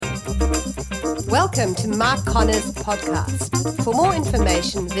Welcome to Mark Connor's podcast. For more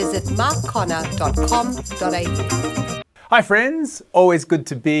information, visit markconnor.com.au. Hi friends, always good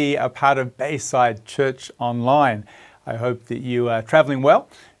to be a part of Bayside Church Online. I hope that you are travelling well,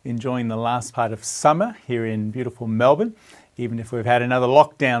 enjoying the last part of summer here in beautiful Melbourne, even if we've had another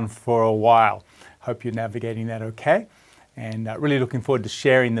lockdown for a while. Hope you're navigating that okay, and really looking forward to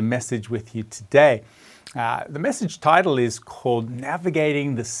sharing the message with you today. The message title is called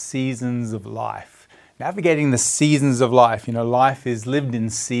Navigating the Seasons of Life. Navigating the seasons of life. You know, life is lived in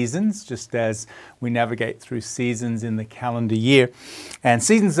seasons, just as we navigate through seasons in the calendar year. And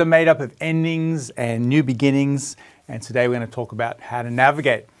seasons are made up of endings and new beginnings. And today we're going to talk about how to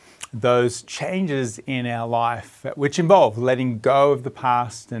navigate those changes in our life, which involve letting go of the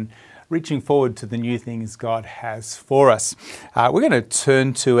past and reaching forward to the new things God has for us. We're going to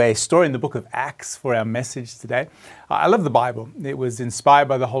turn to a story in the book of Acts for our message today. I love the Bible. It was inspired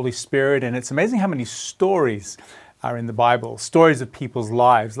by the Holy Spirit, and it's amazing how many stories are in the Bible, stories of people's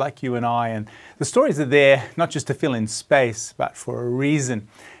lives like you and I. And the stories are there not just to fill in space, but for a reason.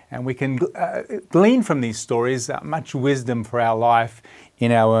 And we can glean from these stories much wisdom for our life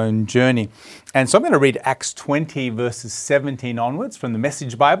in our own journey. And so I'm going to read Acts 20 verses 17 onwards from the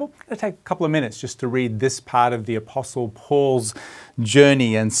Message Bible. It'll take a couple of minutes just to read this part of the Apostle Paul's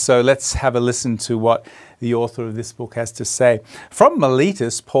journey. And so let's have a listen to what the author of this book has to say. From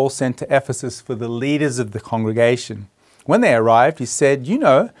Miletus, Paul sent to Ephesus for the leaders of the congregation. When they arrived, he said, "You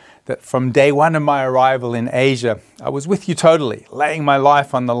know that from day one of my arrival in Asia, I was with you totally, laying my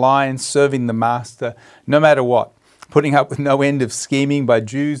life on the line, serving the Master, no matter what, putting up with no end of scheming by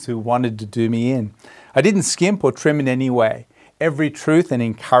Jews who wanted to do me in. I didn't skimp or trim in any way. Every truth and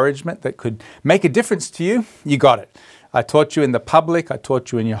encouragement that could make a difference to you, you got it. I taught you in the public, I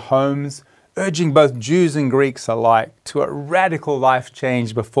taught you in your homes, urging both Jews and Greeks alike to a radical life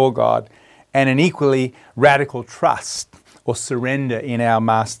change before God and an equally radical trust or surrender in our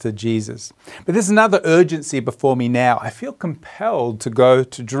Master Jesus. But there's another urgency before me now. I feel compelled to go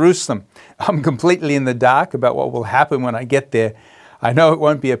to Jerusalem. I'm completely in the dark about what will happen when I get there. I know it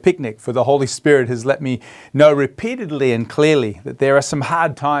won't be a picnic, for the Holy Spirit has let me know repeatedly and clearly that there are some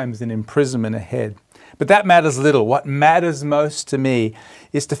hard times and imprisonment ahead. But that matters little. What matters most to me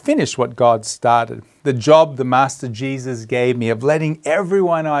is to finish what God started. The job the Master Jesus gave me of letting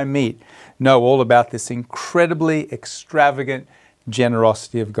everyone I meet know all about this incredibly extravagant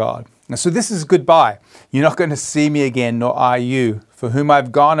generosity of God. And so this is goodbye. You're not going to see me again, nor are you, for whom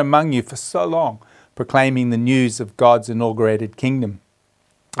I've gone among you for so long, proclaiming the news of God's inaugurated kingdom.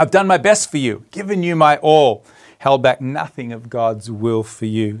 I've done my best for you, given you my all, held back nothing of God's will for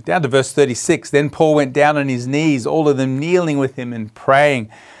you." Down to verse 36, then Paul went down on his knees, all of them kneeling with him and praying.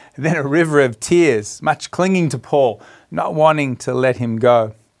 Then a river of tears, much clinging to Paul, not wanting to let him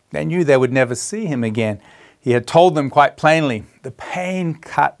go. They knew they would never see him again. He had told them quite plainly. The pain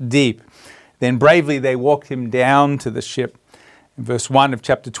cut deep. Then bravely they walked him down to the ship. In verse 1 of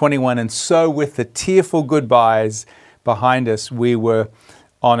chapter 21, and so with the tearful goodbyes behind us, we were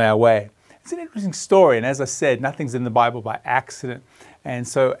on our way. It's an interesting story, and as I said, nothing's in the Bible by accident. And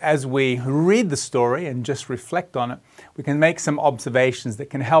so as we read the story and just reflect on it, we can make some observations that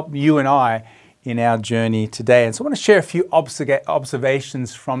can help you and I in our journey today. And so I want to share a few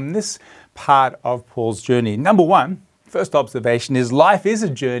observations from this part of Paul's journey. Number one, first observation is life is a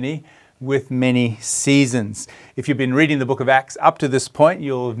journey with many seasons. If you've been reading the book of Acts up to this point,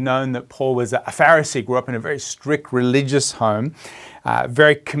 you'll have known that Paul was a Pharisee, grew up in a very strict religious home,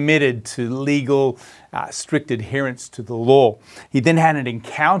 very committed to legal, strict adherence to the law. He then had an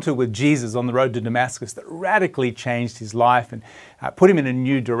encounter with Jesus on the road to Damascus that radically changed his life and put him in a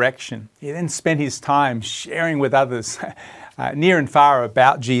new direction. He then spent his time sharing with others near and far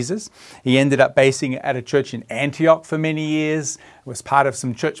about Jesus. He ended up basing at a church in Antioch for many years, was part of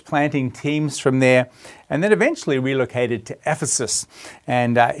some church planting teams from there, and then eventually relocated to Ephesus.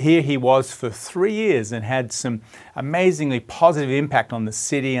 And here he was for 3 years and had some amazingly positive impact on the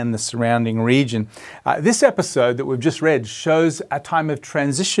city and the surrounding region. This episode that we've just read shows a time of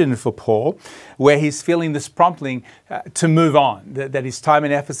transition for Paul, where he's feeling this prompting to move on, that his time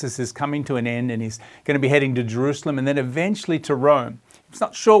in Ephesus is coming to an end and he's going to be heading to Jerusalem and then eventually to Rome. He's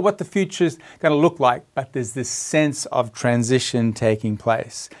not sure what the future's going to look like, but there's this sense of transition taking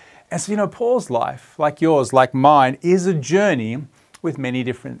place. And so, Paul's life, like yours, like mine, is a journey with many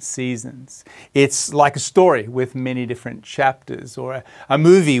different seasons. It's like a story with many different chapters, or a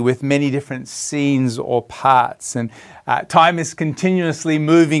movie with many different scenes or parts. And time is continuously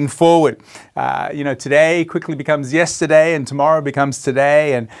moving forward. Today quickly becomes yesterday, and tomorrow becomes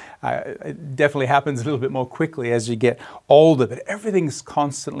today, and it definitely happens a little bit more quickly as you get older, but everything's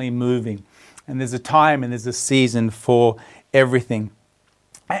constantly moving. and there's a time and there's a season for everything.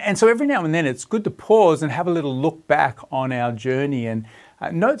 And so every now and then it's good to pause and have a little look back on our journey and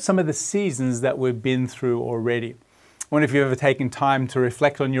note some of the seasons that we've been through already. I wonder if you've ever taken time to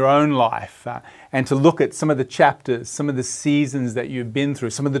reflect on your own life and to look at some of the chapters, some of the seasons that you've been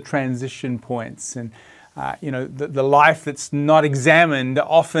through, some of the transition points. And the life that's not examined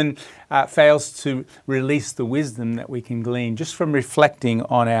often fails to release the wisdom that we can glean just from reflecting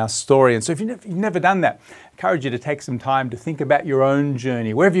on our story. And so if you've never done that, I encourage you to take some time to think about your own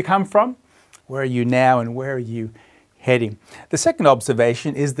journey. Where have you come from? Where are you now? And where are you heading? The second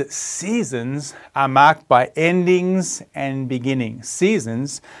observation is that seasons are marked by endings and beginnings.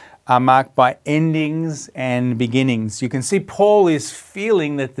 Seasons are marked by endings and beginnings. You can see Paul is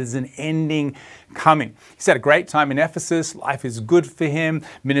feeling that there's an ending coming. He's had a great time in Ephesus. Life is good for him.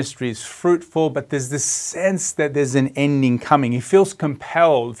 Ministry is fruitful, but there's this sense that there's an ending coming. He feels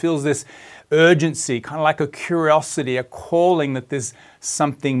compelled, feels this urgency, kind of like a curiosity, a calling that there's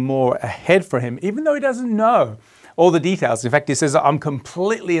something more ahead for him, even though he doesn't know all the details. In fact, he says, I'm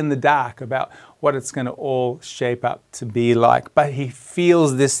completely in the dark about what it's going to all shape up to be like. But he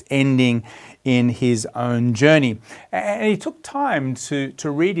feels this ending in his own journey. And he took time to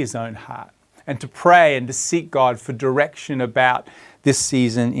read his own heart and to pray and to seek God for direction about this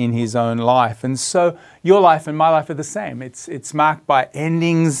season in his own life. And so your life and my life are the same. It's marked by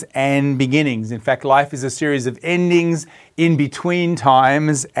endings and beginnings. In fact, life is a series of endings, in between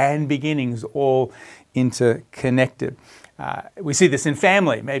times, and beginnings, all interconnected. We see this in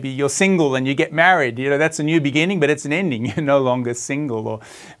family. Maybe you're single and you get married. That's a new beginning, but it's an ending. You're no longer single. Or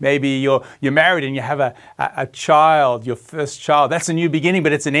maybe you're married and you have a child, your first child. That's a new beginning,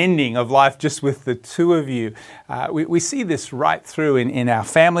 but it's an ending of life just with the two of you. We see this right through in our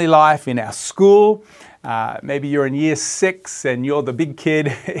family life, in our school. Maybe you're in year 6 and you're the big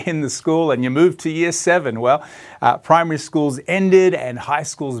kid in the school and you moved to year 7. Well, primary school's ended and high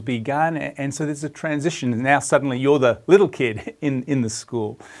school's begun, and so there's a transition. And now suddenly you're the little kid in the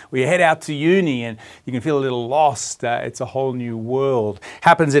school. We head out to uni and you can feel a little lost. It's a whole new world.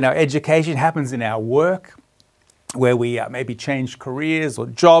 Happens in our education, happens in our work, where we maybe change careers or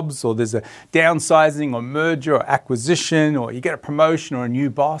jobs, or there's a downsizing or merger or acquisition, or you get a promotion or a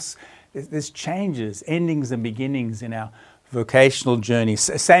new boss. There's changes, endings and beginnings in our vocational journey.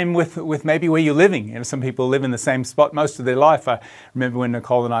 Same with maybe where you're living. Some people live in the same spot most of their life. I remember when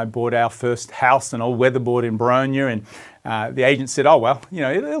Nicole and I bought our first house, an old weatherboard in Boronia, and the agent said,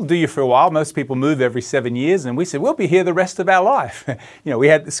 it'll do you for a while. Most people move every 7 years. And we said, we'll be here the rest of our life. We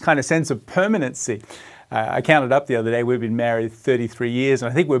had this kind of sense of permanency. I counted up the other day, we've been married 33 years,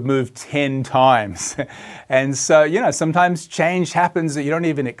 and I think we've moved 10 times. And so, sometimes change happens that you don't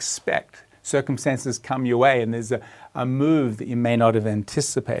even expect. Circumstances come your way, and there's a move that you may not have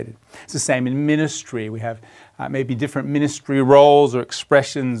anticipated. It's the same in ministry. We have maybe different ministry roles or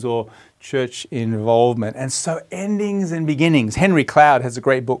expressions or church involvement. And so endings and beginnings. Henry Cloud has a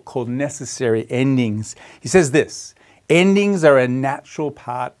great book called Necessary Endings. He says this: endings are a natural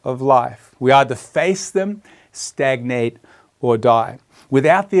part of life. We either face them, stagnate, or die.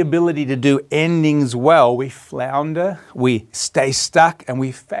 Without the ability to do endings well, we flounder, we stay stuck, and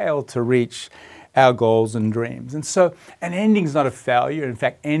we fail to reach our goals and dreams. And so an ending's not a failure. In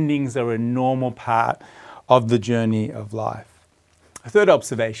fact, endings are a normal part of the journey of life. A third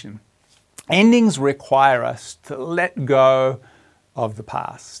observation: endings require us to let go of the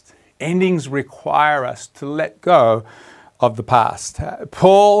past. Endings require us to let go of the past.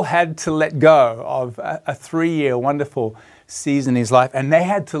 Paul had to let go of a 3-year wonderful season in his life, and they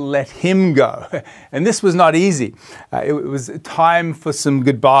had to let him go. And this was not easy. It was time for some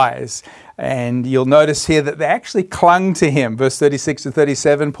goodbyes. And you'll notice here that they actually clung to him. Verse 36 to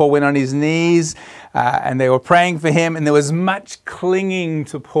 37, Paul went on his knees and they were praying for him, and there was much clinging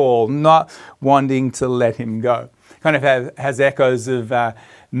to Paul, not wanting to let him go. Kind of has echoes of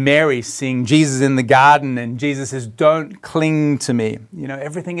Mary seeing Jesus in the garden, and Jesus says, don't cling to me.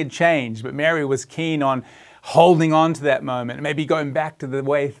 Everything had changed, but Mary was keen on holding on to that moment, and maybe going back to the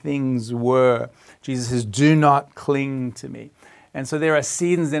way things were. Jesus says, do not cling to me. And so there are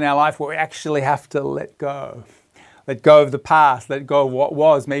seasons in our life where we actually have to let go. Let go of the past, let go of what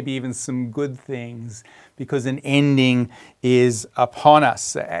was, maybe even some good things, because an ending is upon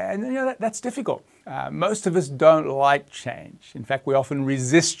us. And that's difficult. Most of us don't like change. In fact, we often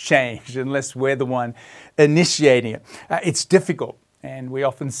resist change unless we're the one initiating it. It's difficult, and we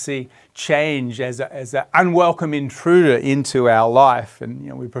often see change as an unwelcome intruder into our life.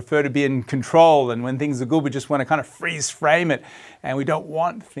 And we prefer to be in control, and when things are good, we just want to kind of freeze frame it, and we don't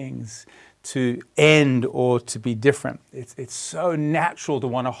want things to end or to be different. It's so natural to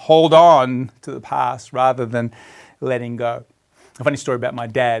want to hold on to the past rather than letting go. A funny story about my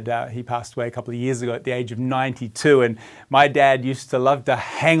dad. He passed away a couple of years ago at the age of 92, and my dad used to love to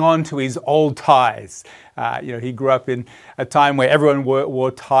hang on to his old ties. He grew up in a time where everyone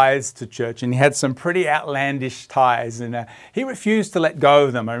wore ties to church, and he had some pretty outlandish ties, and he refused to let go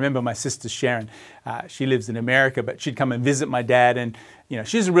of them. I remember my sister Sharon, she lives in America, but she'd come and visit my dad, and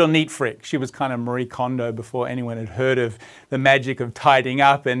she's a real neat freak. She was kind of Marie Kondo before anyone had heard of the magic of tidying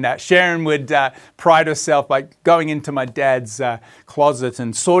up. And Sharon would pride herself by going into my dad's closet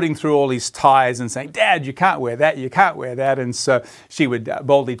and sorting through all his ties and saying, "Dad, you can't wear that, you can't wear that." And so she would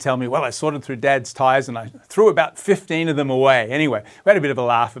boldly tell me, "Well, I sorted through Dad's ties and I threw about 15 of them away." Anyway, we had a bit of a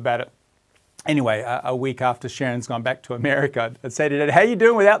laugh about it. Anyway, a week after Sharon's gone back to America, I'd say to Dad, "How are you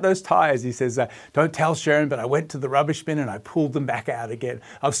doing without those ties?" He says, "Don't tell Sharon, but I went to the rubbish bin and I pulled them back out again.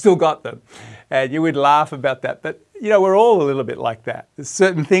 I've still got them." And you would laugh about that. But, we're all a little bit like that. There's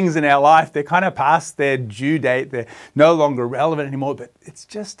certain things in our life, they're kind of past their due date. They're no longer relevant anymore, but it's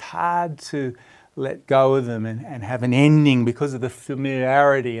just hard to let go of them and have an ending because of the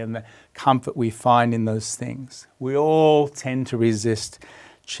familiarity and the comfort we find in those things. We all tend to resist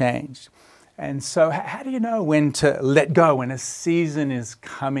change. And so how do you know when to let go, when a season is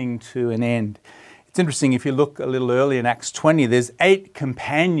coming to an end? It's interesting, if you look a little early in Acts 20, there's 8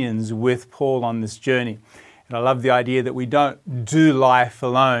 companions with Paul on this journey. And I love the idea that we don't do life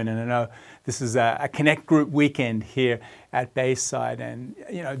alone. And I know this is a Connect Group weekend here at Bayside. And,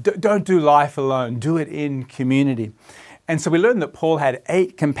 don't do life alone. Do it in community. And so we learned that Paul had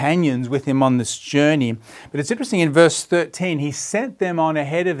 8 companions with him on this journey. But it's interesting, in verse 13, he sent them on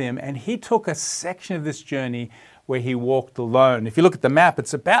ahead of him, and he took a section of this journey where he walked alone. If you look at the map,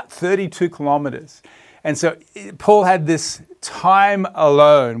 it's about 32 kilometers. And so Paul had this time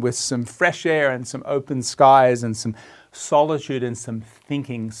alone with some fresh air and some open skies and some solitude and some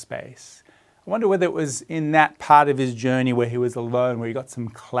thinking space. I wonder whether it was in that part of his journey where he was alone, where he got some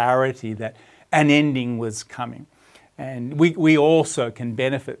clarity that an ending was coming. And we also can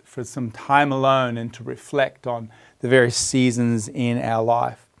benefit for some time alone and to reflect on the various seasons in our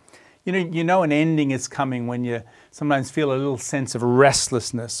life. You know an ending is coming when you sometimes feel a little sense of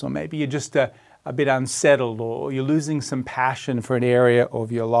restlessness, or maybe you're just a bit unsettled, or you're losing some passion for an area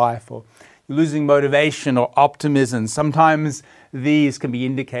of your life, or you're losing motivation or optimism. Sometimes these can be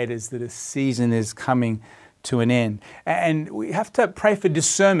indicators that a season is coming to an end. And we have to pray for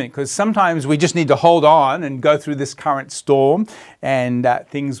discernment, because sometimes we just need to hold on and go through this current storm, and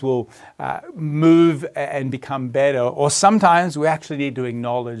things will move and become better. Or sometimes we actually need to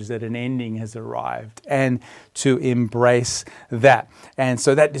acknowledge that an ending has arrived and to embrace that. And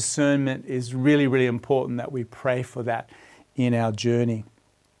so that discernment is really, really important, that we pray for that in our journey.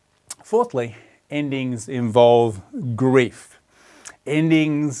 Fourthly, endings involve grief.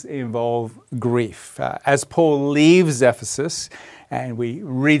 Endings involve grief. As Paul leaves Ephesus and we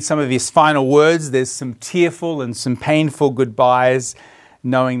read some of his final words, there's some tearful and some painful goodbyes,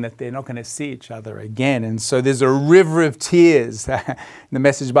 knowing that they're not going to see each other again. And so there's a river of tears. The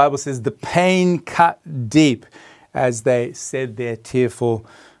Message Bible says the pain cut deep as they said their tearful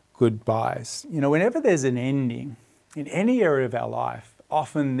goodbyes. Whenever there's an ending in any area of our life,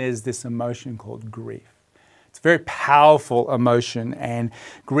 often there's this emotion called grief. It's a very powerful emotion, and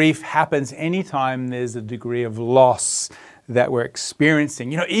grief happens anytime there's a degree of loss that we're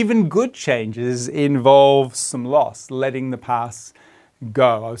experiencing. Even good changes involve some loss, letting the past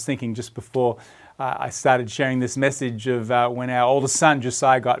go. I was thinking just before I started sharing this message of when our oldest son,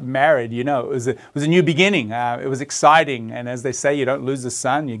 Josiah, got married. It was a new beginning. It was exciting. And as they say, you don't lose a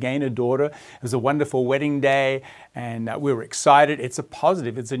son, you gain a daughter. It was a wonderful wedding day, and we were excited. It's a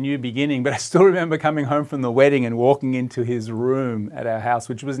positive. It's a new beginning. But I still remember coming home from the wedding and walking into his room at our house,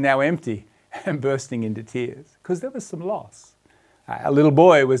 which was now empty, and bursting into tears because there was some loss. Our little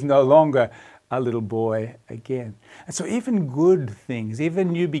boy was no longer a little boy again. And so even good things, even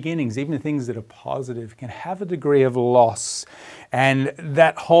new beginnings, even things that are positive, can have a degree of loss. And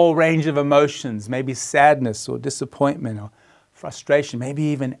that whole range of emotions, maybe sadness or disappointment or frustration, maybe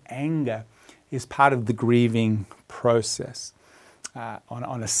even anger, is part of the grieving process.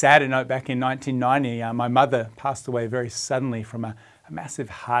 On a sadder note, back in 1990, my mother passed away very suddenly from a massive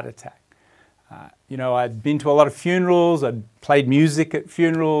heart attack. I'd been to a lot of funerals, I'd played music at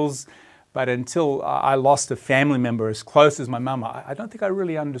funerals, but until I lost a family member as close as my mum, I don't think I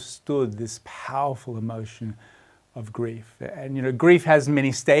really understood this powerful emotion of grief. And grief has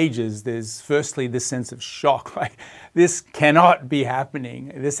many stages. There's firstly this sense of shock, like this cannot be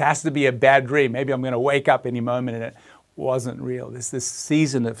happening. This has to be a bad dream. Maybe I'm going to wake up any moment and wasn't real. There's this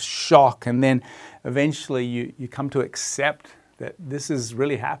season of shock, and then eventually you come to accept that this has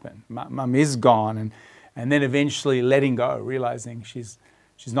really happened. Mum is gone, and then eventually letting go, realizing she's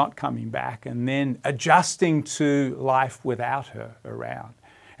not coming back, and then adjusting to life without her around.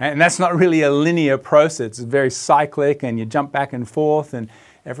 And that's not really a linear process. It's very cyclic, and you jump back and forth, and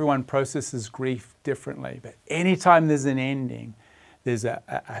everyone processes grief differently. But anytime there's an ending, there's an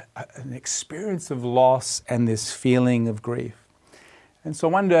experience of loss and this feeling of grief. And so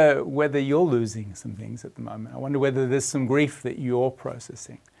I wonder whether you're losing some things at the moment. I wonder whether there's some grief that you're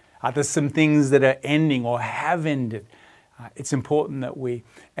processing. Are there some things that are ending or have ended? It's important that we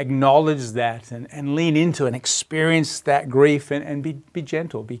acknowledge that and lean into and experience that grief and be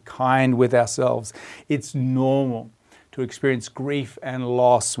gentle, be kind with ourselves. It's normal to experience grief and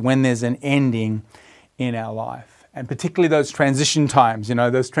loss when there's an ending in our life. And particularly those transition times,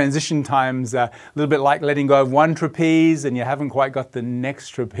 those transition times are a little bit like letting go of one trapeze and you haven't quite got the next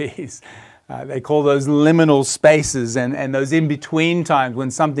trapeze. They call those liminal spaces and those in-between times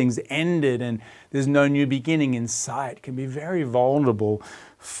when something's ended and there's no new beginning in sight can be very vulnerable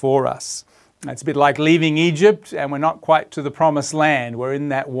for us. It's a bit like leaving Egypt and we're not quite to the promised land. We're in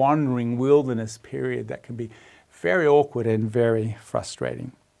that wandering wilderness period that can be very awkward and very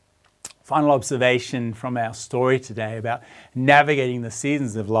frustrating. Final observation from our story today about navigating the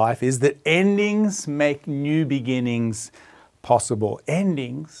seasons of life is that endings make new beginnings possible.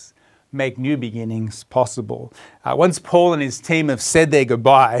 Endings make new beginnings possible. Once Paul and his team have said their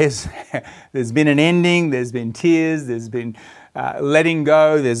goodbyes, there's been an ending, there's been tears, there's been letting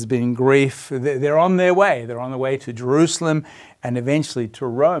go, there's been grief. They're on their way. They're on the way to Jerusalem and eventually to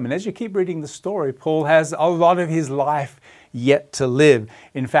Rome. And as you keep reading the story, Paul has a lot of his life yet to live.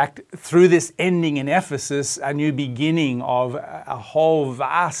 In fact, through this ending in Ephesus, a new beginning of a whole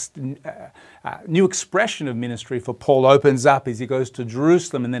vast new expression of ministry for Paul opens up as he goes to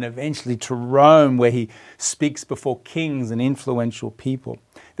Jerusalem and then eventually to Rome, where he speaks before kings and influential people.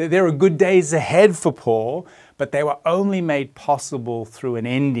 There are good days ahead for Paul, but they were only made possible through an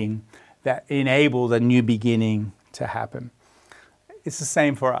ending that enabled a new beginning to happen. It's the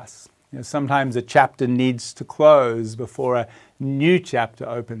same for us. Sometimes a chapter needs to close before a new chapter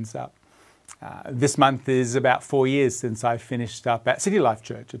opens up. This month is about 4 years since I finished up at City Life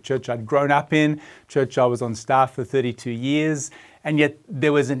Church, a church I'd grown up in, church I was on staff for 32 years, and yet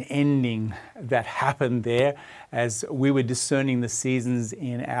there was an ending that happened there as we were discerning the seasons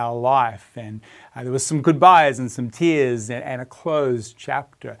in our life. And there was some goodbyes and some tears and a closed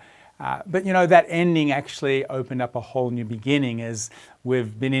chapter. But that ending actually opened up a whole new beginning as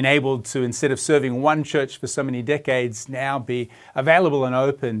we've been enabled to, instead of serving one church for so many decades, now be available and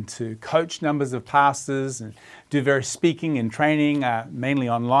open to coach numbers of pastors and do various speaking and training, mainly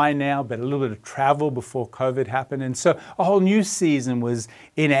online now, but a little bit of travel before COVID happened. And so a whole new season was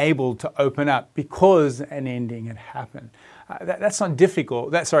enabled to open up because an ending had happened. That's not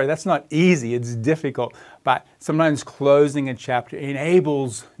difficult. That's not easy. It's difficult. But sometimes closing a chapter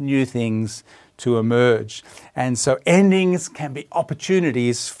enables new things to emerge. And so endings can be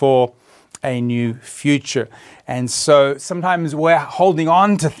opportunities for a new future. And so sometimes we're holding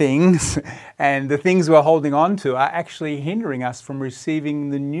on to things, and the things we're holding on to are actually hindering us from receiving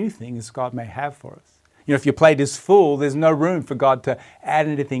the new things God may have for us. If your plate is full, there's no room for God to add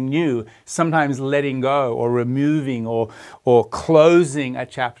anything new. Sometimes letting go or removing or closing a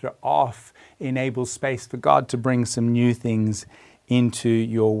chapter off enables space for God to bring some new things into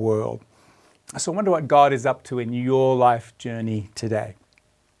your world. So I wonder what God is up to in your life journey today.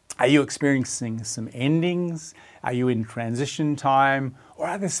 Are you experiencing some endings? Are you in transition time? Or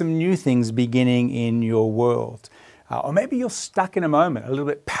are there some new things beginning in your world? Or maybe you're stuck in a moment, a little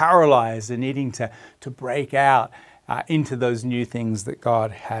bit paralyzed and needing to break out into those new things that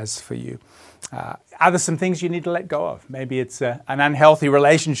God has for you. Are there some things you need to let go of? Maybe it's an unhealthy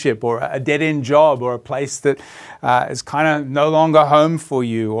relationship or a dead-end job or a place that is kind of no longer home for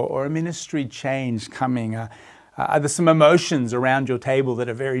you, or a ministry change coming. Are there some emotions around your table that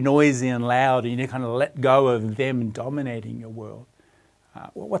are very noisy and loud and you need to kind of let go of them dominating your world?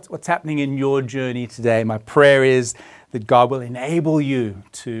 What's happening in your journey today? My prayer is that God will enable you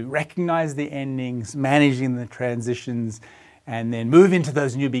to recognize the endings, managing the transitions, and then move into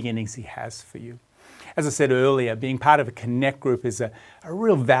those new beginnings He has for you. As I said earlier, being part of a Connect group is a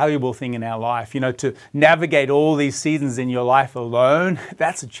real valuable thing in our life. To navigate all these seasons in your life alone,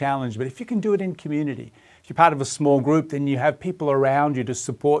 that's a challenge. But if you can do it in community, if you're part of a small group, then you have people around you to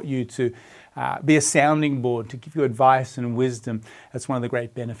support you, to be a sounding board, to give you advice and wisdom. That's one of the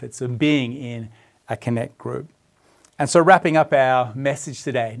great benefits of being in a Connect group. And so wrapping up our message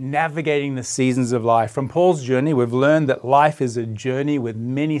today, navigating the seasons of life. From Paul's journey, we've learned that life is a journey with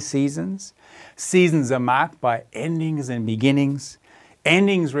many seasons. Seasons are marked by endings and beginnings.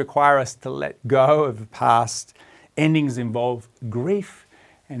 Endings require us to let go of the past. Endings involve grief.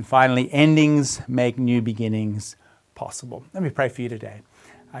 And finally, endings make new beginnings possible. Let me pray for you today.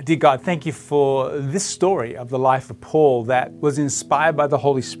 Dear God, thank you for this story of the life of Paul that was inspired by the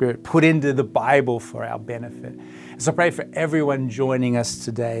Holy Spirit, put into the Bible for our benefit. So I pray for everyone joining us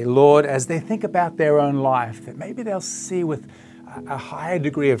today, Lord, as they think about their own life, that maybe they'll see with a higher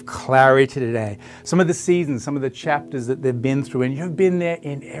degree of clarity today some of the seasons, some of the chapters that they've been through, and you've been there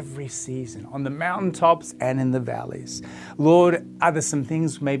in every season, on the mountaintops and in the valleys. Lord, are there some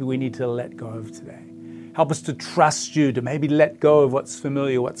things maybe we need to let go of today? Help us to trust you, to maybe let go of what's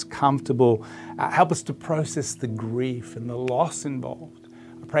familiar, what's comfortable. Help us to process the grief and the loss involved.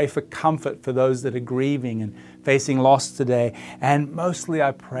 I pray for comfort for those that are grieving and facing loss today. And mostly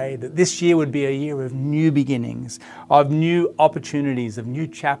I pray that this year would be a year of new beginnings, of new opportunities, of new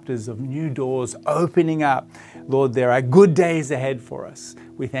chapters, of new doors opening up. Lord, there are good days ahead for us.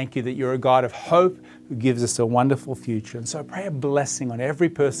 We thank you that you're a God of hope who gives us a wonderful future. And so I pray a blessing on every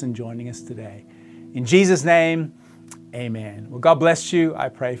person joining us today. In Jesus' name, amen. Well, God bless you. I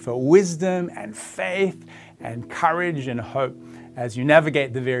pray for wisdom and faith and courage and hope as you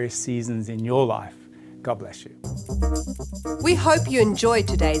navigate the various seasons in your life. God bless you. We hope you enjoyed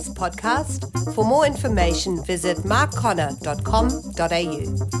today's podcast. For more information, visit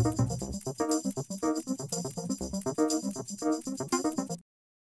markconnor.com.au.